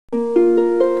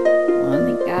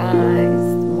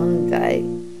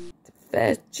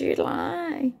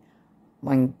July.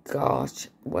 My gosh,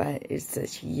 where is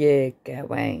this year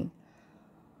going?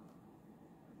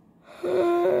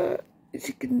 As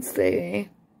you can see,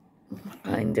 I'm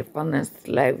kind of on a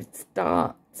slow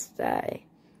start today.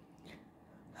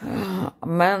 I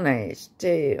managed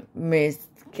to miss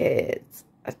the kids.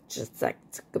 I just said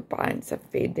goodbye to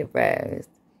Sophia Rose.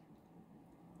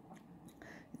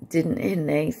 Didn't hear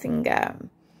anything go.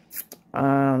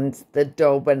 And the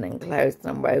door went and closed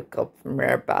and I woke up from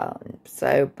her bed.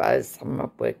 So by the time I've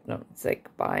woken up and said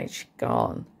goodbye, she's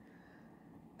gone.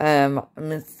 I'm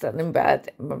still in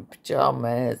bed in my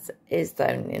pyjamas. It's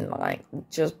only like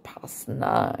just past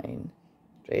 9.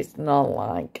 It's not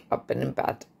like I've been in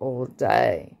bed all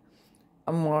day.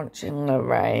 I'm watching the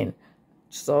rain.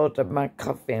 Just ordered my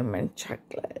coffee and my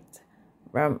chocolate.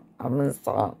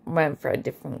 Amazon went for a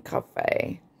different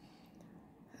coffee.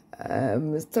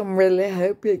 So I'm really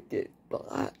hoping it's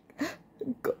black.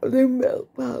 Got no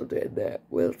milk powder in it.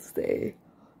 We'll see.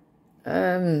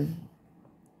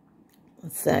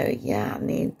 So yeah, I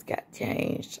need to get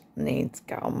changed. I need to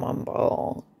get on my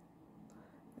ball.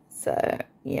 So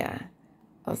yeah,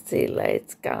 I'll see you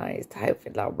later, guys.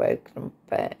 Hopefully I'll wake up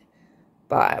a bit.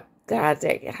 But the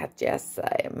headache I had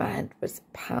yesterday, my head was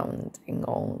pounding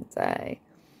all day.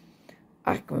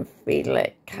 I can feel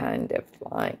it kind of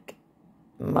like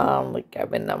mildly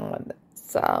going on with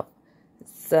itself.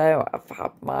 So I've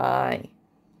had my,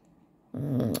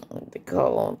 what they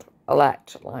called,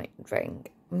 electrolyte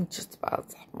drink. I'm just about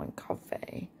to have my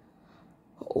coffee.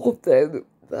 Although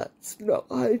that's not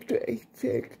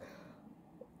hydrating.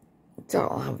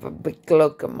 Don't have a big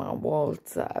glug of my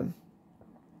water.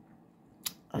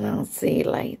 And I'll see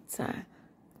you later.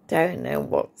 Don't know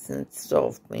what's in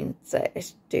store for me today. I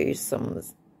should do some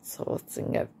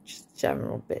sorting of just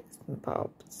general bits and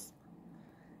bobs.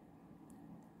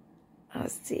 I'll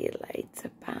see you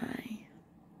later. Bye.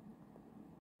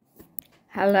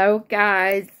 Hello,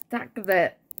 guys. Stuck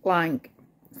the like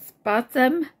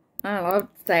bottom. I love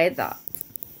to say that.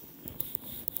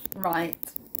 Right.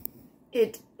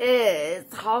 It is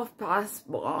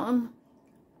 1:30.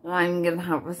 I'm going to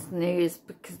have a snooze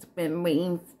because I've been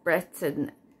waiting for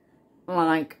Britain.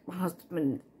 Like, my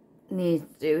husband needs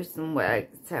to do some work,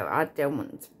 so I don't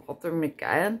want to bother him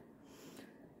again.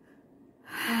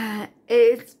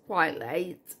 It's quite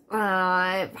late.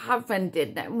 I've having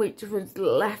dinner, which was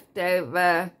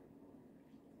leftover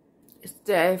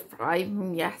stir fry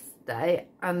from yesterday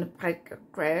and a pack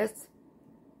of crisps.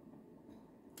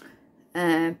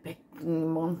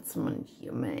 Picking one someone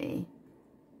yummy.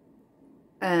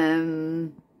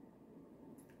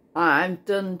 I've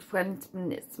done 20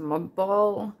 minutes on my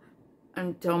ball.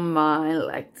 I've done my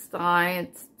leg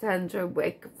sides, tender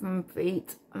wake from my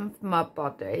feet and from my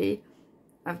body.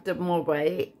 I've done my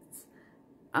weights.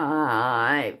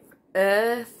 I've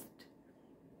earthed.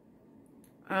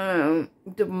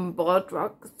 Done board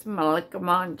rocks, my leg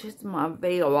marches, my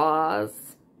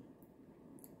VORs.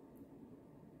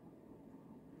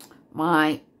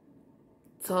 My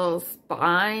tall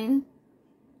spine.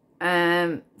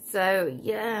 So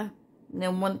yeah,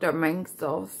 no wonder I'm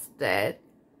exhausted,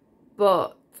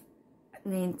 but I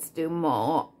need to do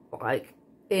more, like,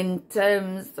 in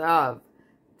terms of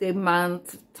the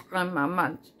amount of time I'm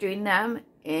actually doing them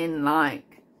in,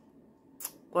 like,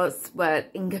 what's the word,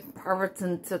 in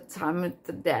comparison to the time of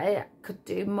the day, I could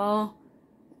do more,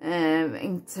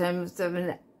 in terms of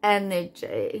an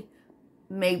energy,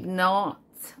 maybe not,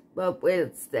 but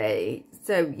we'll see.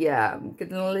 So yeah, I'm going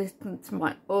to listen to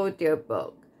my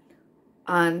audiobook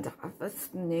and have a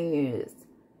snooze.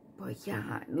 But yeah,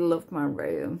 I love my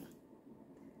room.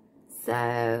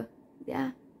 So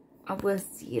yeah, I will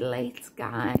see you later,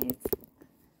 guys.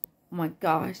 Oh my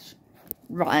gosh.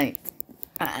 Right.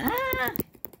 I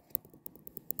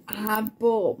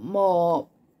bought more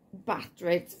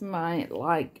batteries for my,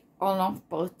 like, on-off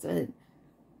button,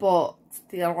 but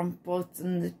the on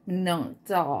button is knocked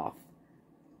off.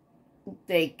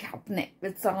 The cabinet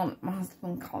was on, my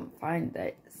husband can't find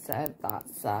it, so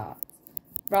that's that.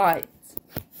 Right.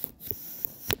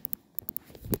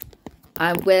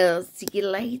 I will see you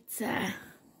later.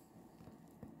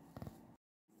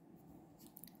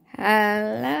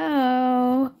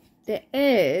 Hello. It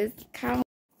is Cal.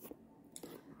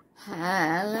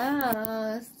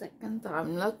 Hello. Second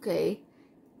time lucky.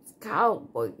 It's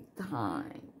cowboy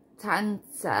time.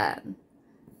 10:10.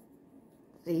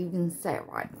 Did I even say it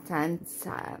right?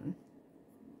 10:10.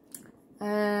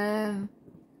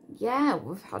 Yeah,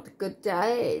 we've had a good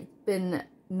day. It's been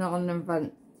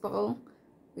non-eventful,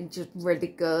 which is really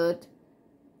good.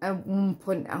 At one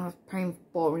point I was praying for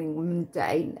boring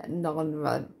mundane and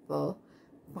non-eventful.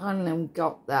 Finally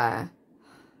got there.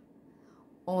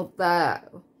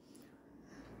 Although,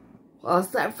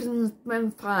 whilst everything's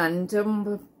been fine, done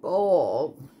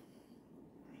before,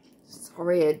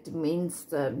 sorry, I didn't mean to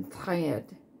say I'm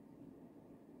tired.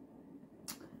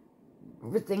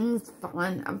 Everything's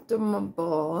fine. I've done my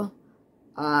ball.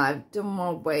 I've done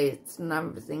my weights and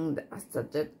everything that I said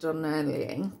I'd done earlier,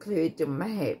 including my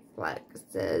hip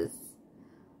flexors.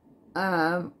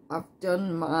 I've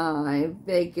done my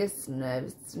vagus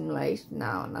nerve stimulation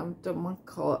now, and I've done my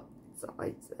core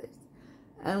exercises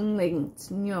and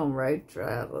linked neuro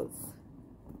drills.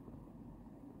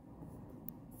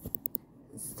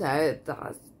 So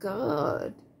that's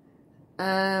good.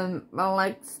 My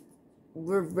legs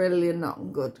were really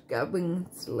not good going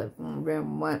to the living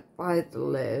room, went by the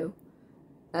loo.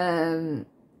 And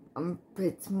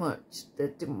pretty much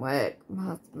that didn't work. My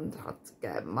husband had to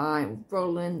get my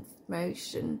rolling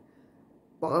motion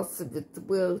whilst with the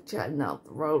wheelchair, not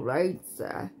the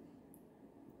rollator,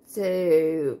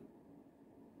 to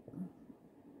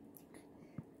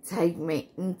take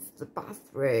me into the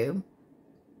bathroom.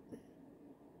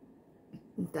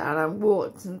 Then I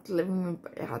walked into the living room,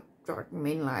 but it had to drag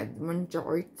me like the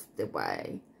majority of the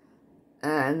way.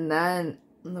 And then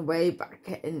on the way back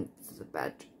into the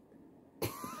bedroom,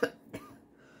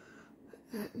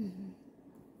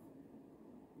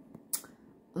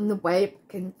 on the way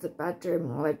back into the bedroom,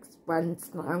 my legs went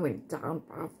and I went down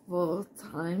about 4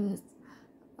 times.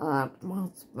 My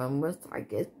husband was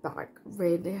like, his back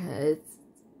really hurts,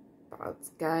 about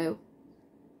to go.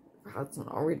 It hasn't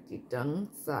already done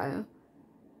so.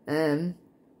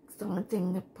 So I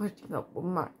think they're putting up with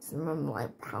maximum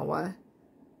like power,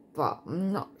 but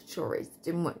I'm not sure it's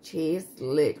too much. He is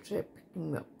literally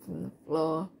picking me up from the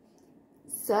floor.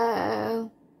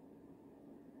 So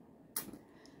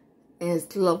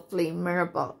it's lovely.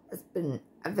 Mirabelle has been,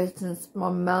 ever since my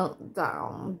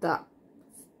meltdown, that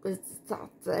was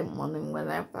Saturday morning,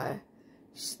 whenever,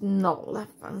 she's not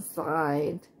left my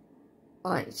side.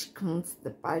 Like, she comes to the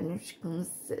bed and she comes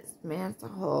and sits me as a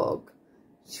hug.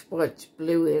 She watched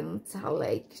Bluey on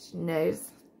telly because she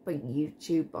knows I put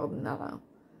YouTube on now.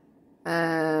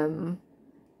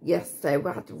 Yesterday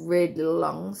we had a really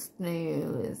long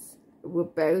snooze. We were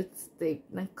both asleep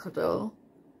in a cuddle.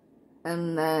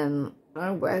 And then I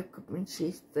woke up and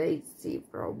she stayed asleep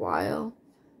for a while.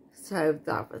 So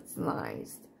that was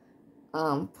nice.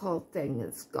 Poor thing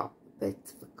has got a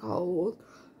bit of a cold,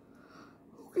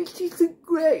 which isn't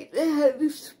great. They had a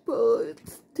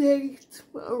sports day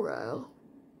tomorrow.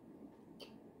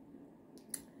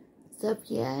 So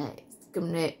yeah, it's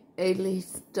going to early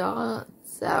start,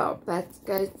 so I better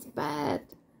go to bed.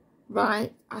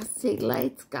 Right, I'll see you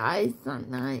later guys. Night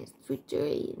night, sweet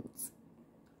dreams.